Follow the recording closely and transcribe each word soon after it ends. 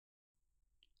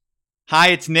Hi,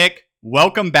 it's Nick.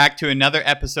 Welcome back to another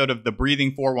episode of the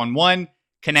Breathing 411,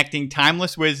 connecting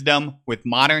timeless wisdom with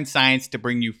modern science to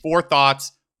bring you 4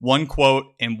 thoughts, 1 quote,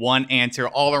 and 1 answer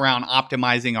all around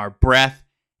optimizing our breath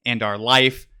and our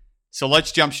life. So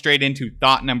let's jump straight into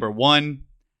thought number 1,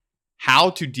 how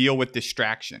to deal with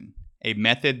distraction, a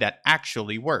method that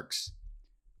actually works.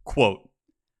 Quote,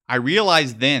 I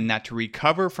realized then that to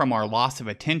recover from our loss of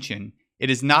attention, it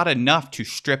is not enough to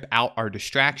strip out our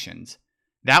distractions.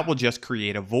 That will just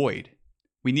create a void.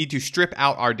 We need to strip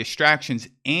out our distractions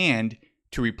and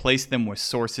to replace them with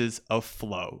sources of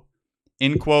flow.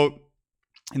 End quote.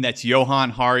 And that's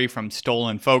Johann Hari from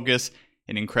Stolen Focus,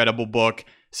 an incredible book.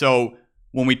 So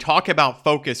when we talk about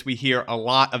focus, we hear a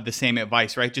lot of the same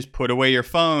advice, right? Just put away your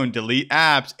phone, delete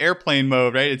apps, airplane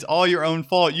mode, right? It's all your own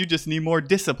fault. You just need more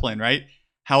discipline, right?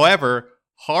 However,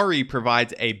 Hari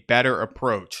provides a better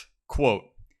approach. Quote,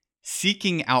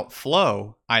 seeking out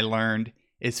flow, I learned,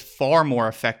 is far more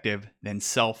effective than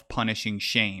self-punishing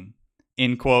shame.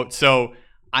 End quote. So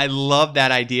I love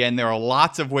that idea, and there are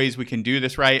lots of ways we can do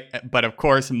this, right? But of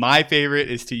course, my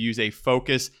favorite is to use a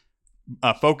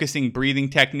focusing breathing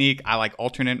technique. I like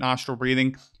alternate nostril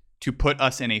breathing to put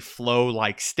us in a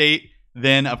flow-like state.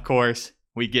 Then, of course,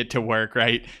 we get to work,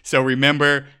 right? So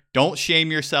remember, don't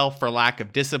shame yourself for lack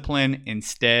of discipline.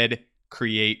 Instead,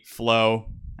 create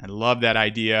flow. I love that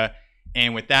idea.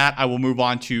 And with that, I will move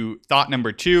on to thought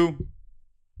number 2,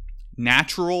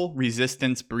 natural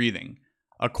resistance breathing.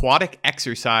 Aquatic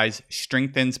exercise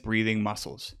strengthens breathing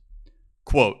muscles.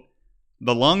 Quote,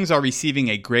 the lungs are receiving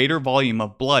a greater volume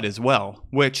of blood as well,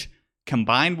 which,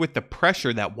 combined with the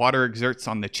pressure that water exerts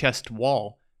on the chest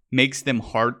wall, makes them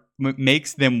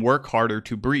work harder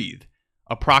to breathe,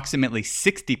 approximately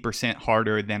 60%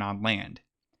 harder than on land.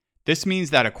 This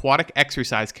means that aquatic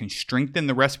exercise can strengthen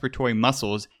the respiratory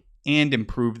muscles and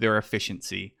improve their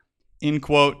efficiency. End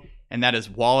quote. And that is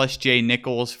Wallace J.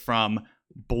 Nichols from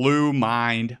Blue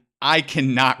Mind. I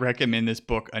cannot recommend this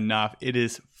book enough. It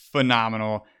is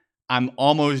phenomenal. I'm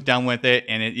almost done with it,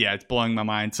 and it's blowing my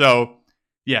mind. So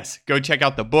yes, go check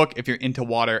out the book if you're into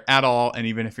water at all, and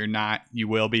even if you're not, you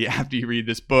will be after you read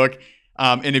this book.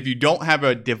 And if you don't have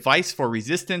a device for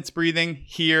resistance breathing,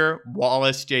 here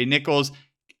Wallace J. Nichols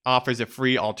offers a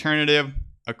free alternative,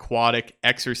 aquatic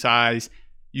exercise.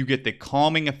 You get the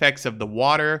calming effects of the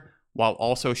water while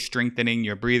also strengthening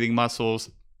your breathing muscles.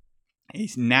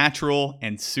 It's natural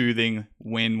and soothing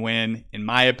win-win, in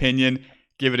my opinion.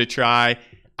 Give it a try.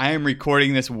 I am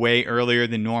recording this way earlier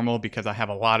than normal because I have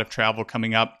a lot of travel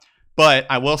coming up. But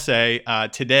I will say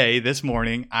this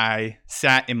morning, I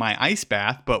sat in my ice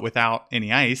bath, but without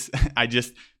any ice. I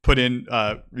just put in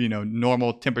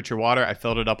normal temperature water. I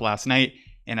filled it up last night,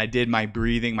 and I did my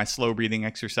slow breathing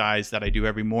exercise that I do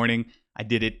every morning. I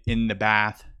did it in the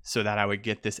bath so that I would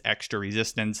get this extra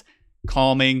resistance,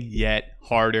 calming yet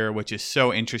harder, which is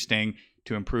so interesting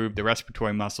to improve the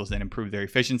respiratory muscles and improve their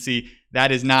efficiency.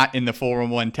 That is not in the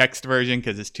 411 text version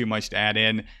because it's too much to add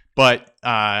in. But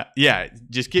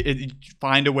just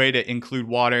find a way to include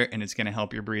water, and it's going to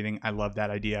help your breathing. I love that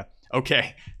idea.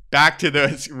 Okay, back to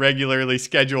the regularly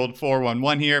scheduled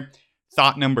 411 here.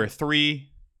 Thought number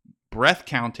 3, breath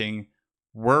counting,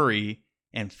 worry,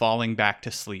 and falling back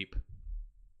to sleep.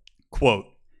 Quote,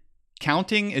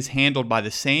 counting is handled by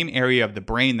the same area of the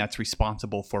brain that's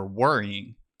responsible for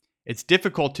worrying. It's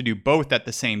difficult to do both at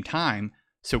the same time,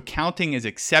 so counting is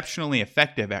exceptionally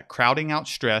effective at crowding out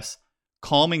stress,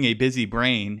 calming a busy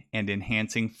brain, and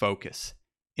enhancing focus.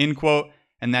 End quote.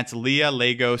 And that's Leah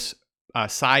Lagos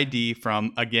Saidi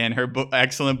from, again, her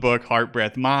excellent book, Heart,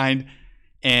 Breath, Mind.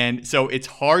 And so it's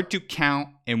hard to count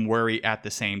and worry at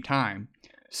the same time.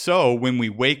 So when we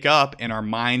wake up and our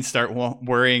minds start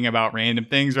worrying about random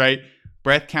things, right?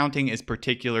 Breath counting is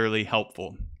particularly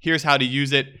helpful. Here's how to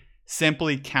use it.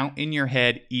 Simply count in your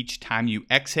head each time you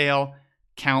exhale.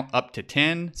 Count up to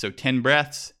 10, so 10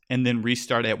 breaths, and then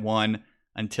restart at 1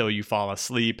 until you fall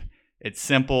asleep. It's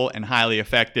simple and highly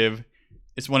effective.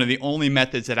 It's one of the only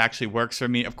methods that actually works for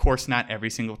me. Of course, not every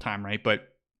single time, right? But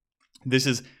this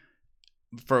is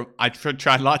I've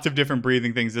tried lots of different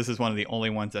breathing things. This is one of the only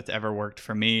ones that's ever worked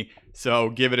for me. So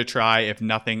give it a try if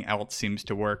nothing else seems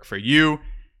to work for you.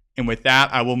 And with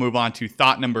that, I will move on to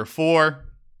thought number 4,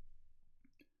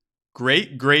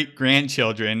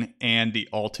 great-great-grandchildren and the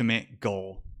ultimate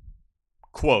goal.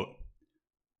 Quote,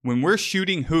 when we're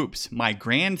shooting hoops, my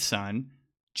grandson,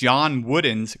 John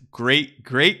Wooden's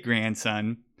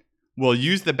great-great-grandson, will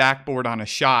use the backboard on a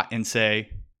shot and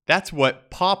say, that's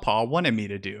what Pawpaw wanted me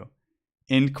to do.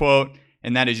 End quote.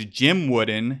 And that is Jim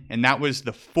Wooden. And that was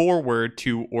the foreword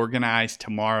to Organize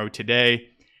Tomorrow Today.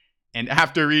 And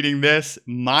after reading this,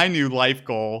 my new life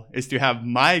goal is to have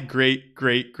my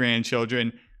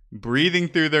great-great-grandchildren breathing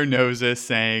through their noses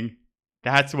saying,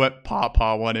 "That's what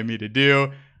Pawpaw wanted me to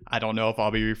do." I don't know if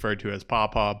I'll be referred to as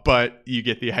Pawpaw, but you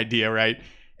get the idea, right?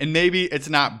 And maybe it's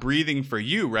not breathing for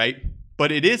you, right?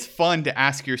 But it is fun to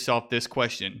ask yourself this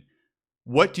question.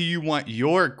 What do you want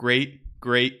your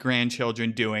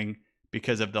great-great-grandchildren doing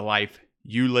because of the life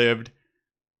you lived?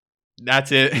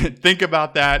 That's it. Think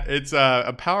about that. It's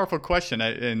a powerful question,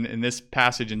 and this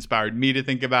passage inspired me to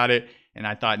think about it, and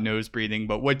I thought nose breathing.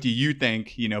 But what do you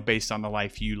think, based on the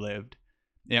life you lived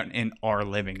and are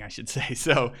living, I should say.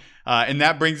 So, and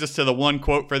that brings us to the one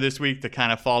quote for this week to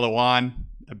kind of follow on.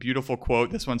 A beautiful quote.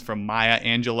 This one's from Maya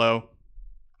Angelou.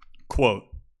 Quote,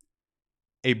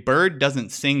 "A bird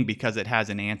doesn't sing because it has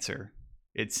an answer.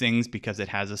 It sings because it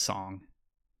has a song."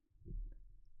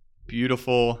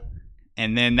 Beautiful.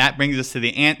 And then that brings us to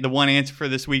the one answer for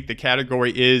this week. The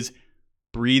category is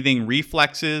breathing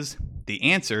reflexes. The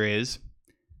answer is,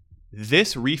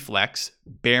 this reflex,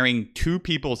 bearing two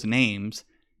people's names,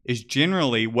 is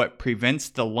generally what prevents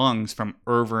the lungs from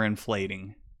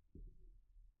overinflating.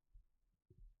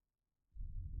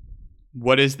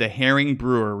 What is the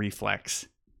Herring-Brewer reflex?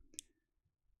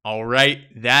 All right,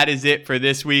 that is it for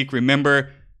this week.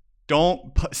 Remember,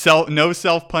 no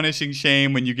self-punishing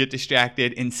shame when you get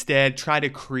distracted. Instead, try to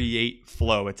create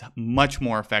flow. It's much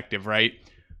more effective, right?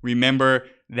 Remember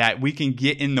that we can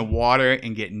get in the water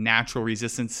and get natural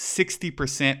resistance,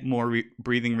 60% more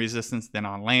breathing resistance than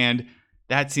on land.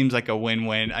 That seems like a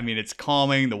win-win. I mean, it's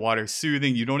calming, the water's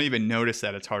soothing. You don't even notice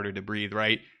that it's harder to breathe,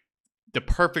 right? The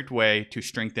perfect way to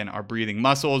strengthen our breathing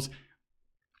muscles.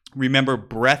 Remember,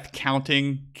 breath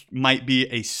counting might be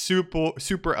a super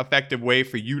effective way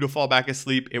for you to fall back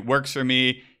asleep. It works for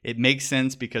me. It makes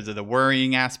sense because of the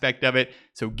worrying aspect of it.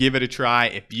 So give it a try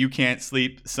if you can't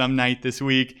sleep some night this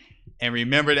week. And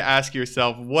remember to ask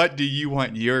yourself, what do you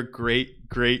want your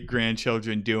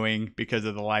great-great-grandchildren doing because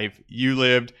of the life you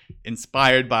lived?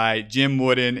 Inspired by Jim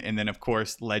Wooden, and then, of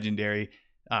course, legendary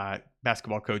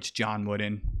basketball coach John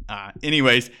Wooden.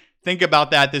 Anyways, think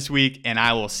about that this week, and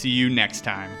I will see you next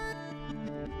time.